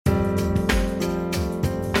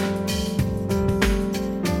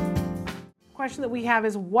question that we have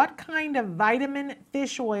is, what kind of vitamin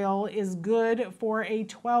fish oil is good for a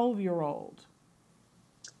 12-year-old?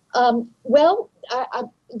 Well,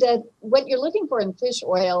 what you're looking for in fish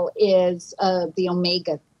oil is the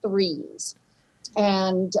omega-3s,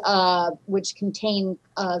 and which contain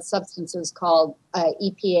substances called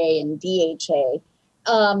EPA and DHA.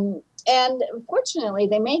 And fortunately,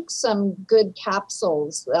 they make some good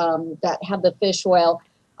capsules that have the fish oil.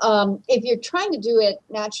 If you're trying to do it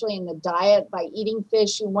naturally in the diet by eating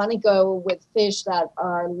fish, you want to go with fish that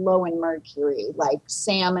are low in mercury, like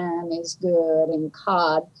salmon is good and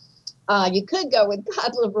cod. You could go with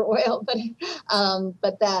cod liver oil,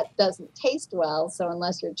 but that doesn't taste well. So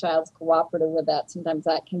unless your child's cooperative with that, sometimes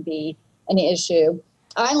that can be an issue.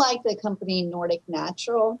 I like the company Nordic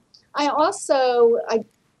Natural. I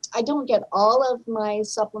don't get all of my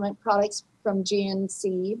supplement products from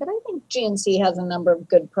GNC, but I think GNC has a number of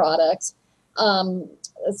good products.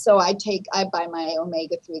 So I buy my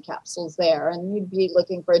omega-3 capsules there, and you'd be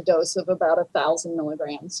looking for a dose of about 1,000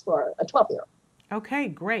 milligrams for a 12-year-old. Okay,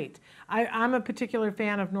 great. I'm a particular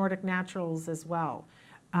fan of Nordic Naturals as well.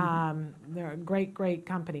 They're a great, great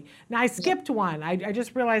company. Now, I skipped one. I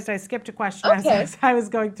just realized I skipped a question as I was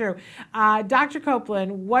going through. Dr.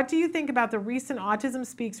 Copeland, what do you think about the recent Autism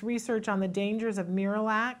Speaks research on the dangers of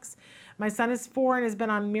Miralax? My son is 4 and has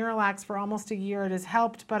been on Miralax for almost a year. It has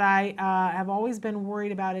helped, but I have always been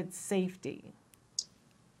worried about its safety.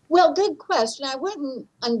 Well, good question. I wouldn't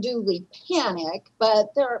unduly panic,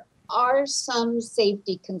 but there are some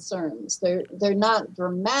safety concerns. They're not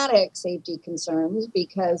dramatic safety concerns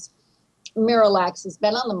because Miralax has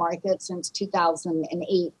been on the market since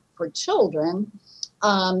 2008 for children.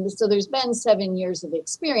 So there's been 7 years of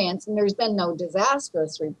experience, and there's been no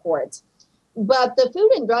disastrous reports. But the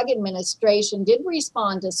Food and Drug Administration did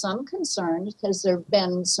respond to some concerns because there have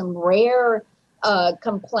been some rare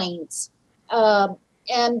complaints.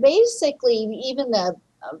 And basically, even the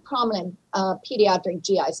prominent pediatric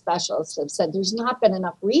GI specialists have said there's not been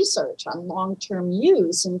enough research on long-term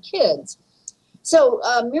use in kids. So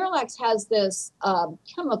Miralax has this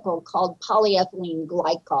chemical called polyethylene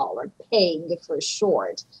glycol, or PEG for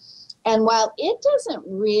short. And while it doesn't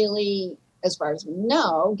really, as far as we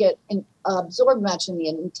know, get absorbed much in the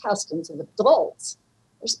intestines of adults,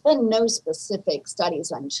 there's been no specific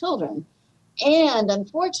studies on children. And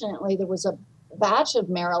unfortunately, there was a batch of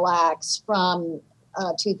Miralax from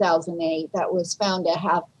 2008 that was found to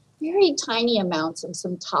have very tiny amounts of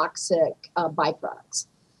some toxic byproducts.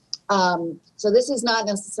 So this is not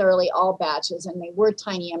necessarily all batches, and they were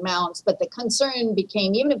tiny amounts, but the concern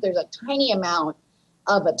became, even if there's a tiny amount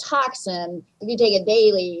of a toxin, if you take it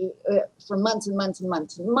daily for months and months and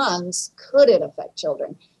months and months, could it affect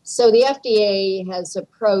children? So the FDA has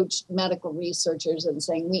approached medical researchers and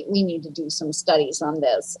saying, we need to do some studies on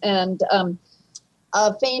this. And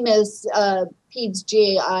a famous peds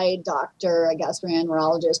GI doctor, a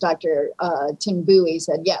gastroenterologist, Dr. Tim Bowie,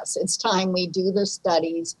 said, yes, it's time we do the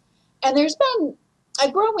studies. And there's been a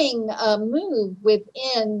growing move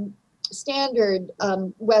within standard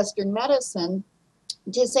Western medicine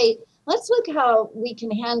to say, let's look how we can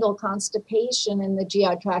handle constipation in the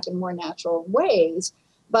GI tract in more natural ways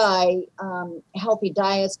by healthy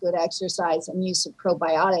diets, good exercise, and use of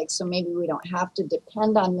probiotics. So maybe we don't have to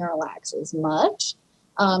depend on Miralax as much.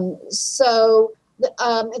 If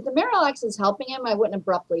the Miralax is helping him, I wouldn't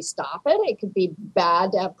abruptly stop it. It could be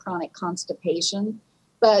bad to have chronic constipation,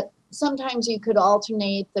 but sometimes you could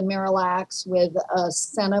alternate the Miralax with a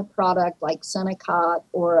Senna product like Senokot,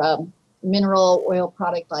 or a mineral oil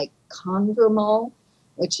product like Condremol,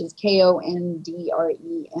 which is Kondremul.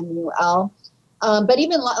 But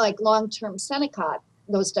even like long-term Senokot,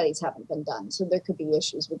 those studies haven't been done, so there could be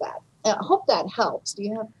issues with that. I hope that helps. Do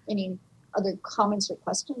you have any other comments or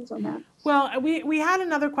questions on that? Well, we had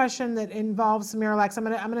another question that involves Miralax.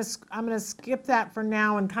 I'm gonna skip that for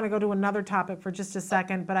now and kind of go to another topic for just a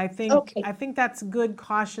second. But I think that's good,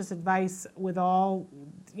 cautious advice with all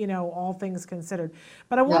things considered.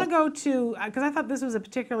 But I want to go to, because I thought this was a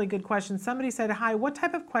particularly good question. Somebody said, "Hi, what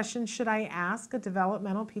type of questions should I ask a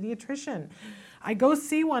developmental pediatrician? I go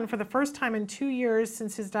see one for the first time in 2 years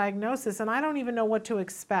since his diagnosis, and I don't even know what to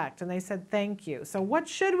expect." And they said, "Thank you." So what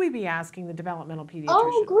should we be asking the developmental pediatrician?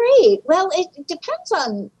 Oh, great. Well, it depends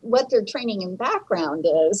on what their training and background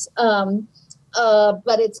is.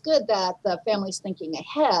 But it's good that the family's thinking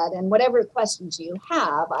ahead, and whatever questions you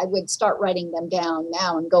have, I would start writing them down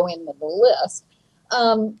now and go in with the list.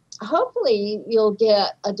 Hopefully you'll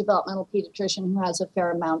get a developmental pediatrician who has a fair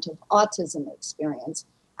amount of autism experience.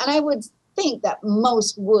 And I would think that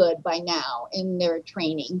most would by now in their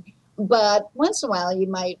training. But once in a while, you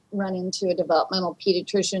might run into a developmental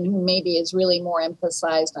pediatrician who maybe is really more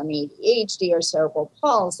emphasized on ADHD or cerebral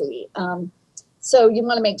palsy. So you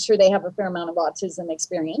want to make sure they have a fair amount of autism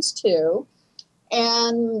experience too.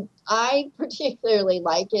 And I particularly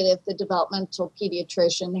like it if the developmental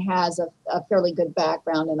pediatrician has a fairly good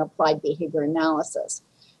background in applied behavior analysis.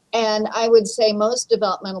 And I would say most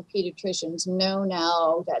developmental pediatricians know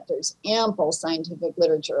now that there's ample scientific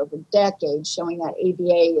literature over decades showing that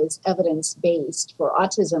ABA is evidence-based for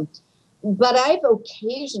autism. But I've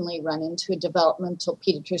occasionally run into a developmental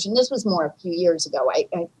pediatrician, this was more a few years ago,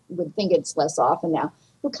 I would think it's less often now,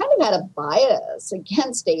 who kind of had a bias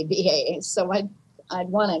against ABA. So I'd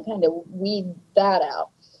want to kind of weed that out.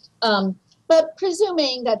 But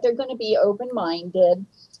presuming that they're going to be open-minded,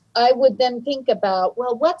 I would then think about,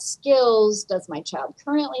 well, what skills does my child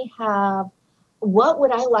currently have? What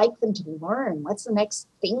would I like them to learn? What's the next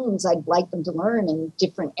things I'd like them to learn in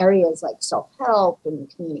different areas like self-help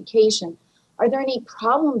and communication? Are there any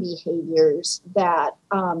problem behaviors that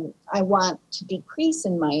I want to decrease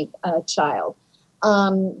in my child?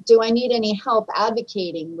 Do I need any help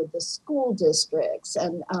advocating with the school districts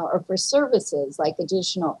and or for services like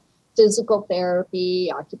additional physical therapy,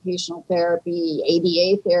 occupational therapy,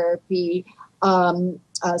 ABA therapy,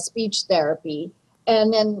 speech therapy,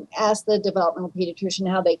 and then ask the developmental pediatrician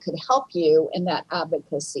how they could help you in that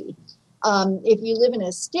advocacy. If you live in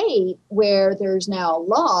a state where there's now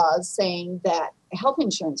laws saying that health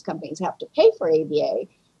insurance companies have to pay for ABA,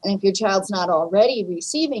 and if your child's not already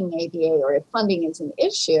receiving ABA or if funding is an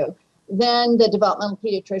issue, then the developmental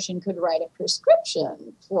pediatrician could write a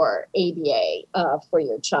prescription for ABA for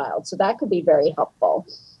your child. So that could be very helpful.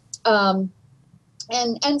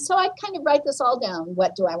 And so I kind of write this all down.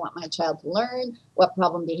 What do I want my child to learn? What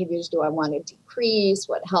problem behaviors do I want to decrease?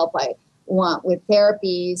 What help I want with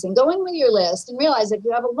therapies? And go in with your list and realize if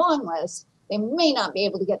you have a long list, they may not be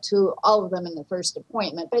able to get to all of them in the first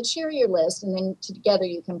appointment, but share your list and then together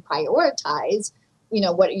you can prioritize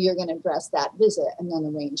what you're going to address that visit and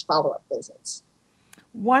then arrange follow-up visits.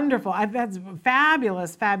 Wonderful. That's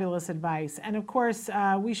fabulous, fabulous advice. And of course,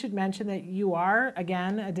 we should mention that you are,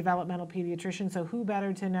 again, a developmental pediatrician, so who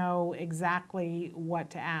better to know exactly what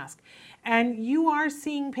to ask. And you are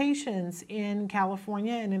seeing patients in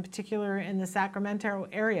California and in particular in the Sacramento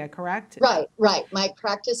area, correct? Right. My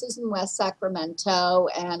practice is in West Sacramento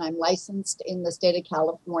and I'm licensed in the state of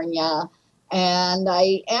California. And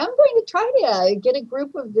I am going to try to get a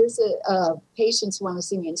group of patients who want to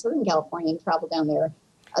see me in Southern California and travel down there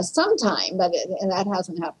sometime, but that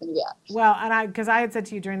hasn't happened yet. Well, and because I had said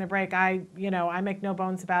to you during the break, I make no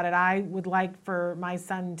bones about it. I would like for my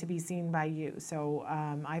son to be seen by you. So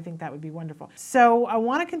I think that would be wonderful. So I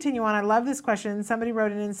want to continue on. I love this question. Somebody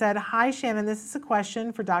wrote in and said, "Hi, Shannon, this is a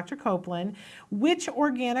question for Dr. Copeland. Which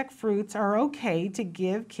organic fruits are okay to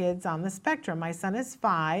give kids on the spectrum? My son is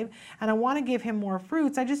 5 and I want to give him more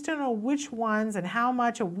fruits. I just don't know which ones and how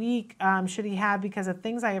much a week should he have because of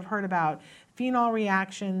things I have heard about phenol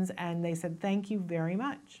reactions," and they said, "Thank you very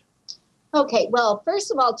much." Okay, well,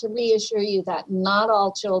 first of all, to reassure you that not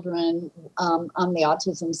all children on the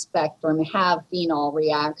autism spectrum have phenol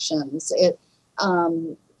reactions.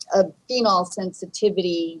 Phenol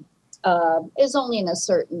sensitivity is only in a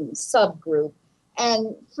certain subgroup,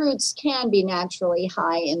 and fruits can be naturally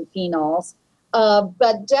high in phenols,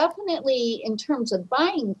 but definitely in terms of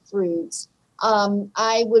buying fruits,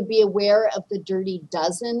 I would be aware of the Dirty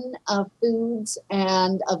Dozen foods,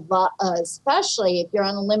 and especially if you're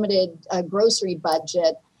on a limited grocery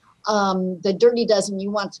budget, the Dirty Dozen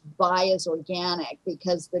you want to buy is organic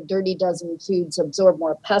because the Dirty Dozen foods absorb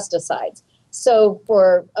more pesticides. So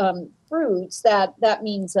for fruits, that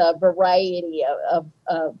means a variety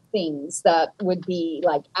of things that would be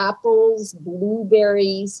like apples,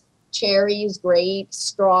 blueberries, cherries, grapes,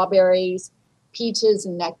 strawberries, peaches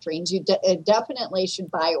and nectarines. You definitely should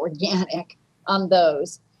buy organic on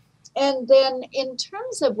those. And then in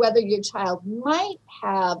terms of whether your child might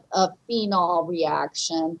have a phenol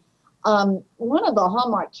reaction, one of the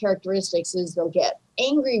hallmark characteristics is they'll get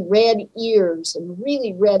angry red ears and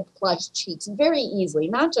really red flushed cheeks very easily,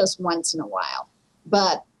 not just once in a while,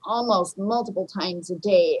 but almost multiple times a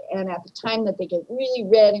day. And at the time that they get really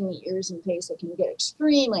red in the ears and face, they can get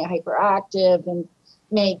extremely hyperactive and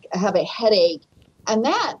have a headache, and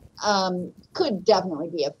that could definitely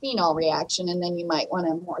be a phenol reaction, and then you might want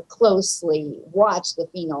to more closely watch the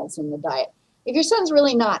phenols in the diet. If your son's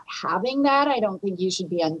really not having that, I don't think you should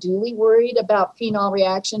be unduly worried about phenol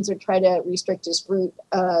reactions or try to restrict his fruit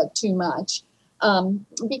too much,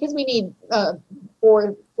 because we need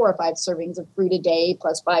 4 or 5 servings of fruit a day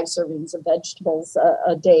plus 5 servings of vegetables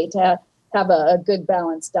a day to have a good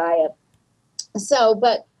balanced diet. So,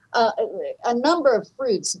 but a number of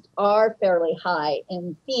fruits are fairly high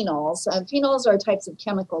in phenols. Phenols are types of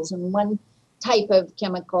chemicals, and one type of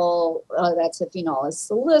chemical that's a phenol is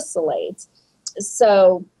salicylates.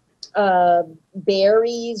 So,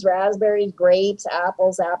 berries, raspberries, grapes,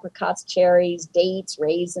 apples, apricots, cherries, dates,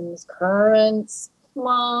 raisins, currants,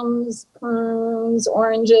 plums, prunes,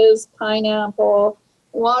 oranges, pineapple,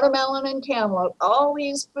 watermelon, and cantaloupe. All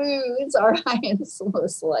these foods are high in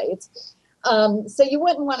salicylates. So you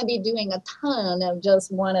wouldn't want to be doing a ton of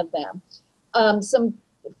just one of them. Some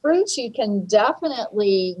fruits you can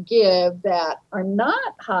definitely give that are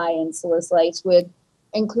not high in salicylates would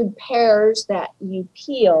include pears that you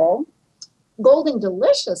peel. Golden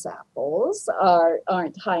Delicious apples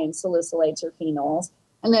aren't high in salicylates or phenols,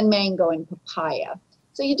 and then mango and papaya.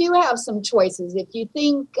 So you do have some choices. If you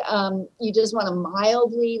think you just want to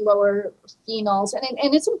mildly lower phenols,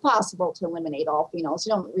 and it's impossible to eliminate all phenols.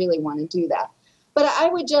 You don't really want to do that. But I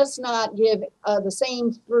would just not give the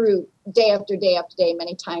same fruit day after day after day,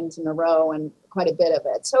 many times in a row, and quite a bit of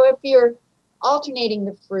it. So if you're alternating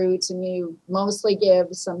the fruits and you mostly give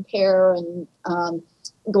some pear and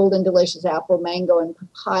Golden Delicious apple, mango, and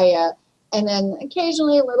papaya, and then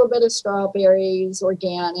occasionally a little bit of strawberries,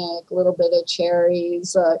 organic, a little bit of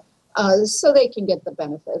cherries, so they can get the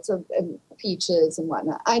benefits of peaches and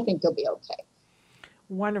whatnot. I think you'll be okay.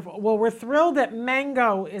 Wonderful. Well, we're thrilled that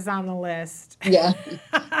mango is on the list. Yeah.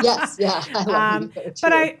 Yes. Yeah. I love mango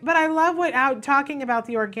too. But I love talking about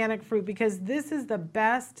the organic fruit, because this is the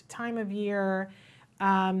best time of year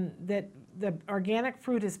that the organic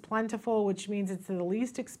fruit is plentiful, which means it's the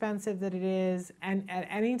least expensive that it is, and at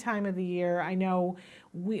any time of the year. I know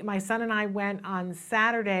my son and I went on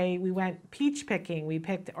Saturday. We went peach picking. We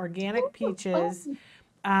picked organic peaches.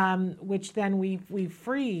 Which then we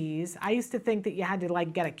freeze. I used to think that you had to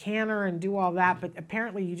like get a canner and do all that, but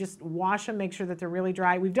apparently you just wash them, make sure that they're really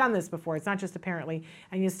dry. We've done this before. It's not just apparently.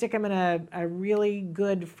 And you stick them in a really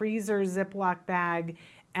good freezer Ziploc bag,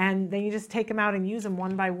 and then you just take them out and use them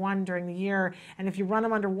one by one during the year. And if you run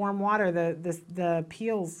them under warm water, the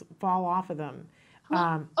peels fall off of them.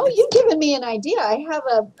 You've given me an idea. I have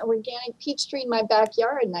an organic peach tree in my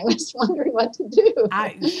backyard, and I was wondering what to do.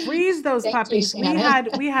 I freeze those puppies.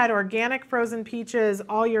 We had organic frozen peaches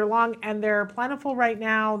all year long, and they're plentiful right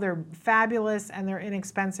now. They're fabulous, and they're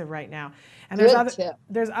inexpensive right now. And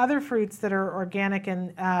there's other fruits that are organic,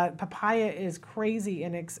 and papaya is crazy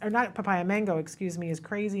mango, excuse me, is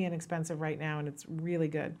crazy inexpensive right now, and it's really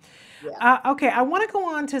good. Yeah. Okay, I want to go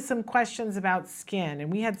on to some questions about skin,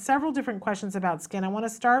 and we had several different questions about skin. I want to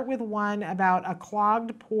start with one about a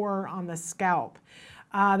clogged pore on the scalp.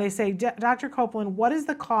 They say, Dr. Copeland, what is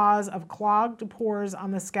the cause of clogged pores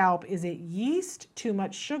on the scalp? Is it yeast, too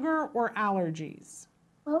much sugar, or allergies?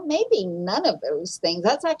 Well, maybe none of those things.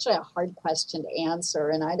 That's actually a hard question to answer.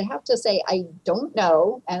 And I'd have to say I don't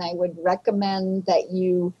know. And I would recommend that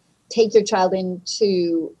you take your child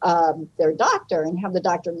into their doctor and have the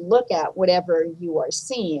doctor look at whatever you are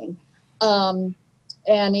seeing.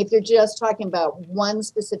 And if you're just talking about one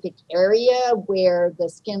specific area where the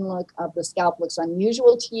skin look of the scalp looks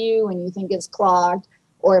unusual to you and you think it's clogged,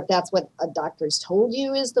 or if that's what a doctor's told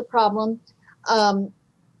you is the problem,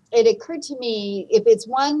 it occurred to me, if it's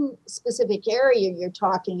one specific area you're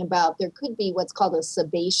talking about, there could be what's called a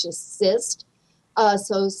sebaceous cyst.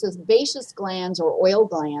 So sebaceous glands or oil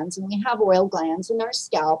glands, and we have oil glands in our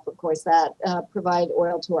scalp, of course, that provide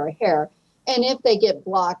oil to our hair. And if they get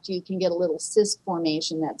blocked, you can get a little cyst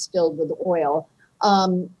formation that's filled with oil.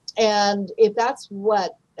 And if that's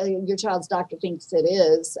what your child's doctor thinks it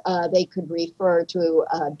is, they could refer to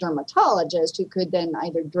a dermatologist who could then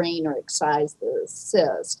either drain or excise the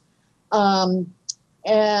cyst. Other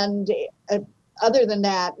than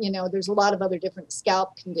that, there's a lot of other different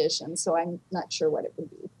scalp conditions, so I'm not sure what it would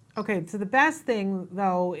be. Okay, so the best thing,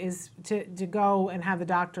 though, is to go and have the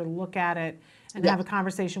doctor look at it and have a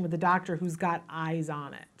conversation with the doctor who's got eyes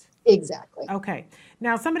on it. Exactly. Okay.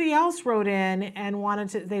 Now, somebody else wrote in and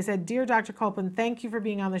they said, Dear Dr. Copeland, thank you for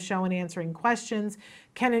being on the show and answering questions.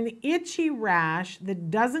 Can an itchy rash that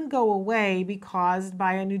doesn't go away be caused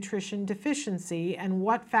by a nutrition deficiency, and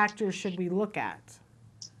what factors should we look at?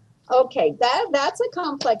 Okay, that's a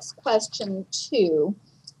complex question, too.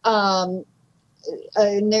 And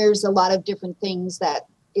there's a lot of different things that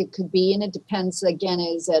it could be, and it depends, again,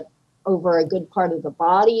 is it over a good part of the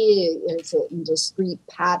body? Is it in discrete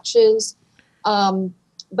patches?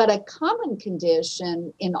 But a common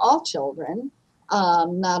condition in all children,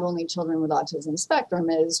 not only children with autism spectrum,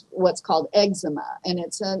 is what's called eczema, and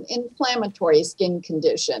it's an inflammatory skin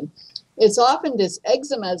condition.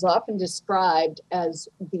 eczema is often described as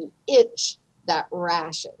the itch that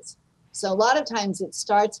rashes. So a lot of times it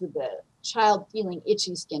starts with the child feeling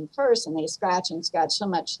itchy skin first, and they scratch and scratch so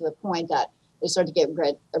much to the point that they start to get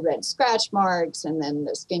red scratch marks, and then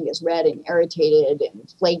the skin gets red and irritated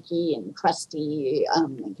and flaky and crusty,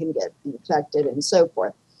 and can get infected and so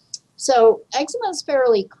forth. So eczema is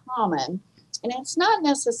fairly common, and it's not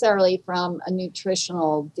necessarily from a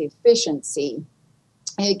nutritional deficiency.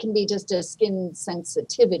 It can be just a skin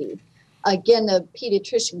sensitivity. Again, the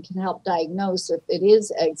pediatrician can help diagnose if it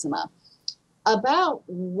is eczema. About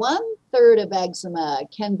 1/3 of eczema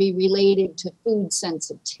can be related to food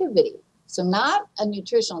sensitivity. So not a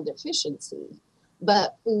nutritional deficiency,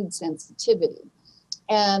 but food sensitivity.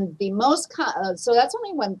 And the most, so that's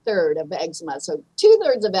only 1/3 of eczema. So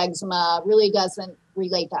 2/3 of eczema really doesn't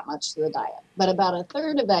relate that much to the diet, but about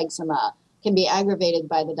 1/3 of eczema can be aggravated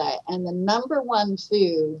by the diet. And the number one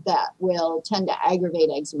food that will tend to aggravate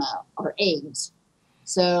eczema are eggs.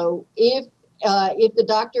 So if the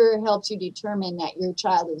doctor helps you determine that your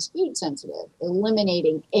child is food sensitive,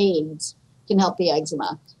 eliminating eggs can help the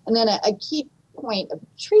eczema. And then a key point of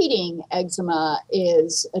treating eczema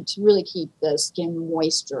is to really keep the skin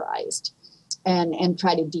moisturized and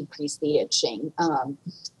try to decrease the itching.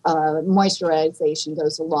 Moisturization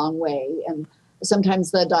goes a long way. And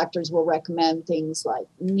sometimes the doctors will recommend things like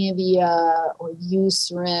Nivea or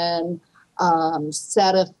Eucerin,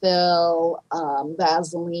 Cetaphil,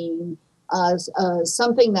 Vaseline,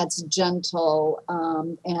 something that's gentle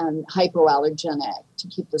and hypoallergenic to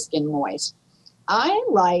keep the skin moist. I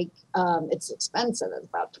like, it's expensive, it's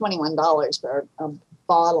about $21 for a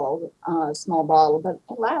bottle, a small bottle, but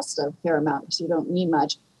it lasts a fair amount because you don't need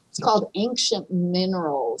much. It's called Ancient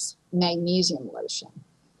Minerals Magnesium Lotion.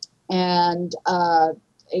 And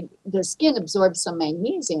the skin absorbs some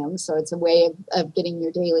magnesium, so it's a way of getting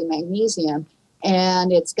your daily magnesium.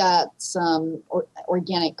 And it's got some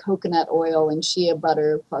organic coconut oil and shea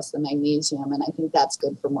butter plus the magnesium, and I think that's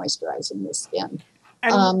good for moisturizing the skin.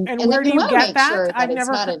 And where do you get that? Sure that it's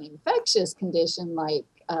not an infectious condition like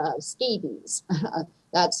scabies,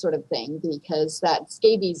 that sort of thing, because that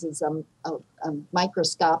scabies is a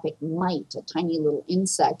microscopic mite, a tiny little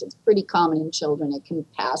insect. It's pretty common in children. It can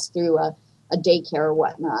pass through a daycare or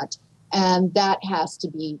whatnot, and that has to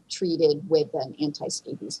be treated with an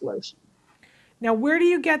anti-scabies lotion. Now, where do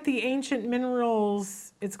you get the Ancient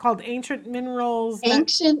Minerals? It's called Ancient Minerals.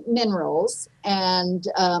 Ancient Minerals, and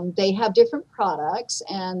they have different products,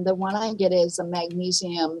 and the one I get is a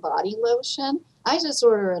magnesium body lotion. I just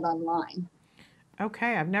order it online.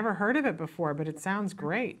 Okay, I've never heard of it before, but it sounds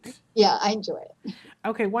great. Yeah, I enjoy it.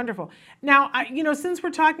 Okay, wonderful. Now, since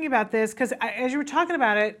we're talking about this, because as you were talking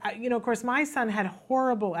about it, of course, my son had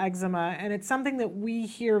horrible eczema, and it's something that we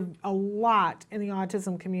hear a lot in the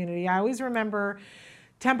autism community. I always remember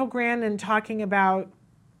Temple Grandin talking about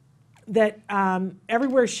that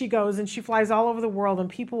everywhere she goes, and she flies all over the world, and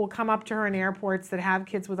people will come up to her in airports that have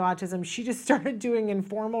kids with autism. She just started doing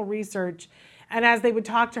informal research. And as they would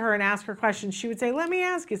talk to her and ask her questions, she would say, let me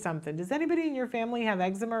ask you something. Does anybody in your family have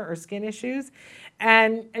eczema or skin issues?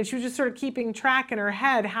 And she was just sort of keeping track in her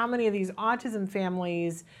head how many of these autism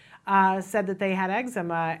families said that they had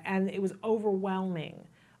eczema, and it was overwhelming.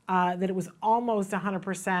 That it was almost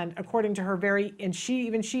 100%, according to her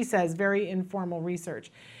she says, very informal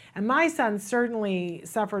research. And my son certainly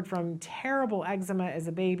suffered from terrible eczema as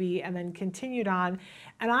a baby and then continued on.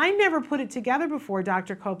 And I never put it together before,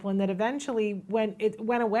 Dr. Copeland, that eventually when it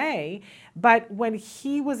went away, but when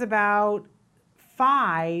he was about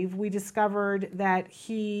 5, we discovered that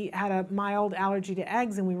he had a mild allergy to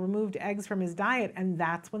eggs, and we removed eggs from his diet, and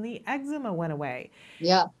that's when the eczema went away.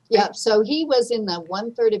 Yeah. So he was in the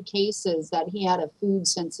 1/3 of cases that he had a food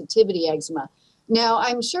sensitivity eczema. Now,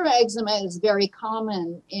 I'm sure eczema is very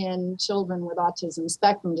common in children with autism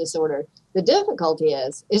spectrum disorder. The difficulty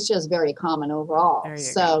is it's just very common overall.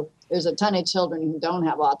 So there's a ton of children who don't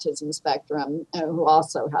have autism spectrum who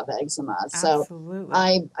also have eczema. Absolutely.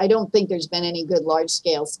 So I don't think there's been any good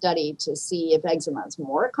large-scale study to see if eczema is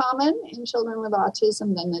more common in children with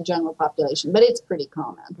autism than the general population, but it's pretty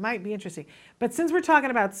common. Might be interesting. But since we're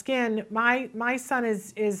talking about skin, my son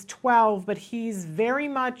is 12, but he's very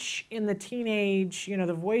much in the teenage,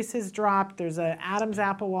 the voice has dropped, there's an Adam's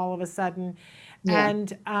apple all of a sudden. Yeah.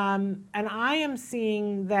 And I am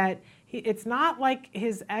seeing that it's not like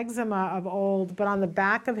his eczema of old, but on the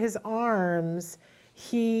back of his arms,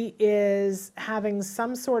 he is having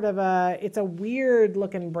some sort of it's a weird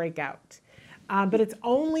looking breakout. But it's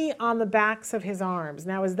only on the backs of his arms.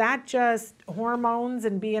 Now, is that just hormones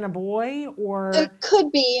and being a boy, or? It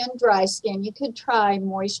could be in dry skin. You could try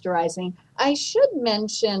moisturizing. I should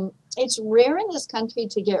mention it's rare in this country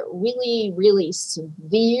to get really, really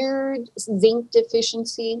severe zinc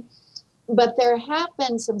deficiency, but there have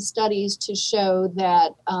been some studies to show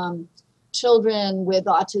that children with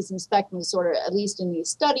autism spectrum disorder, at least in these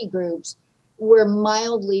study groups, were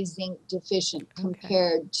mildly zinc deficient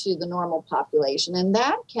compared to the normal population, and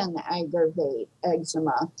that can aggravate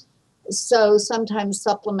eczema. So sometimes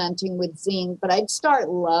supplementing with zinc, but I'd start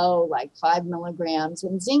low, like 5 milligrams.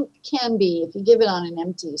 And zinc can be, if you give it on an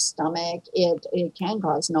empty stomach, it can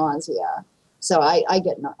cause nausea. So I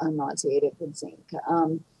get nauseated with zinc.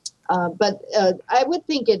 But I would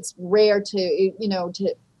think it's rare to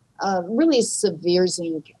really severe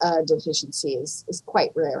zinc deficiency is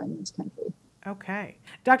quite rare in this country. Okay.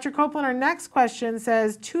 Dr. Copeland, our next question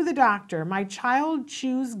says, to the doctor, my child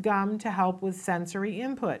chews gum to help with sensory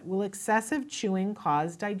input. Will excessive chewing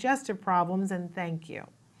cause digestive problems? And thank you.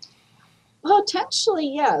 Potentially,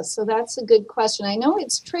 yes. So that's a good question. I know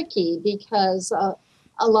it's tricky because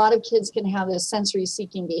a lot of kids can have this sensory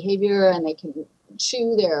seeking behavior and they can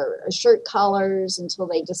chew their shirt collars until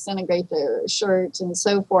they disintegrate their shirts and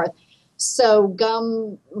so forth. So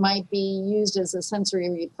gum might be used as a sensory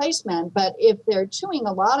replacement, but if they're chewing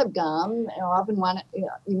a lot of gum,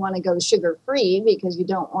 you want to go sugar-free because you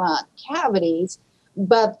don't want cavities.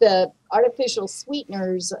 But the artificial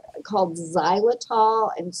sweeteners called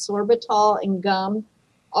xylitol and sorbitol in gum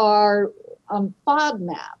are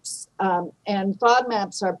FODMAPs. And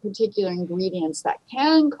FODMAPs are particular ingredients that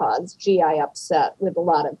can cause GI upset with a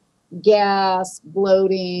lot of gas,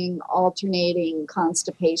 bloating, alternating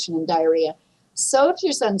constipation, and diarrhea. So if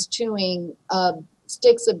your son's chewing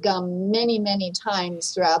sticks of gum many, many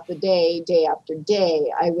times throughout the day, day after day,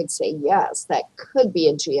 I would say yes, that could be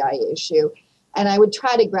a GI issue. And I would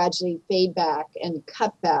try to gradually fade back and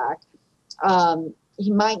cut back. He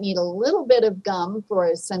might need a little bit of gum for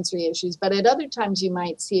his sensory issues, but at other times you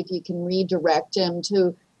might see if you can redirect him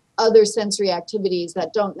to other sensory activities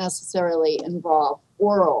that don't necessarily involve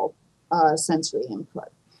oral sensory input.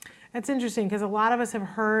 That's interesting because a lot of us have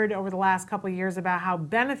heard over the last couple of years about how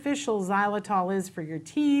beneficial xylitol is for your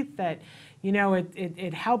teeth, that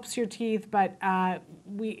it helps your teeth, but I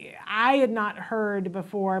had not heard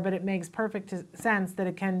before, but it makes perfect sense that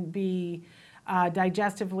it can be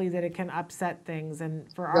digestively, that it can upset things,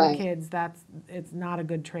 and for our kids it's not a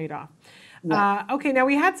good trade-off. No. Okay, now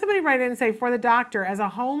we had somebody write in and say, for the doctor, as a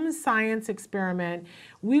home science experiment,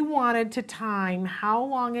 we wanted to time how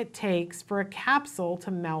long it takes for a capsule to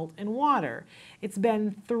melt in water. It's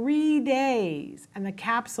been 3 days and the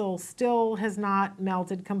capsule still has not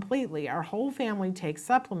melted completely. Our whole family takes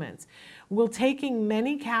supplements. Will taking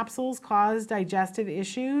many capsules cause digestive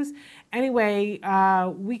issues? Anyway,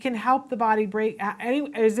 we can help the body break,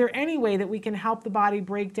 is there any way that we can help the body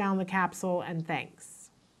break down the capsule? And thanks.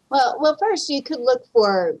 Well, first you could look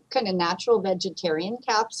for kind of natural vegetarian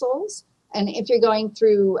capsules. And if you're going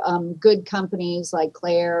through good companies like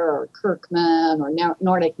Claire or Kirkman or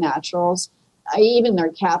Nordic Naturals, even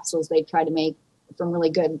their capsules, they try to make from really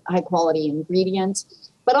good, high quality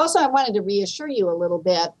ingredients. But also I wanted to reassure you a little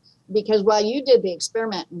bit, because while you did the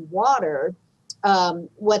experiment in water,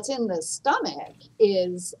 what's in the stomach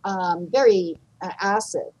is very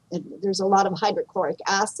acid. There's a lot of hydrochloric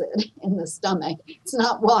acid in the stomach. It's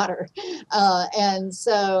not water. And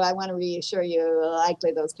so I want to reassure you,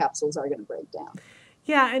 likely those capsules are going to break down.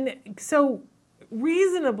 Yeah, and so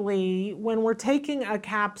reasonably, when we're taking a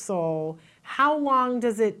capsule, how long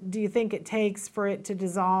do you think it takes for it to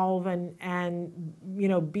dissolve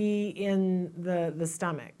and be in the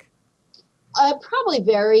stomach? It probably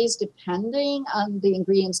varies depending on the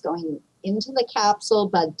ingredients going into the capsule,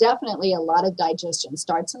 but definitely a lot of digestion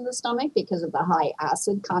starts in the stomach because of the high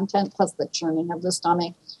acid content plus the churning of the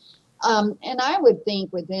stomach. And I would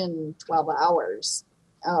think within 12 hours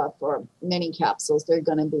for many capsules, they're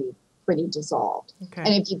going to be pretty dissolved. Okay.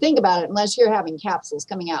 And if you think about it, unless you're having capsules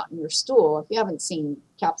coming out in your stool, if you haven't seen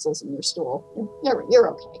capsules in your stool, you're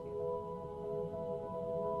okay.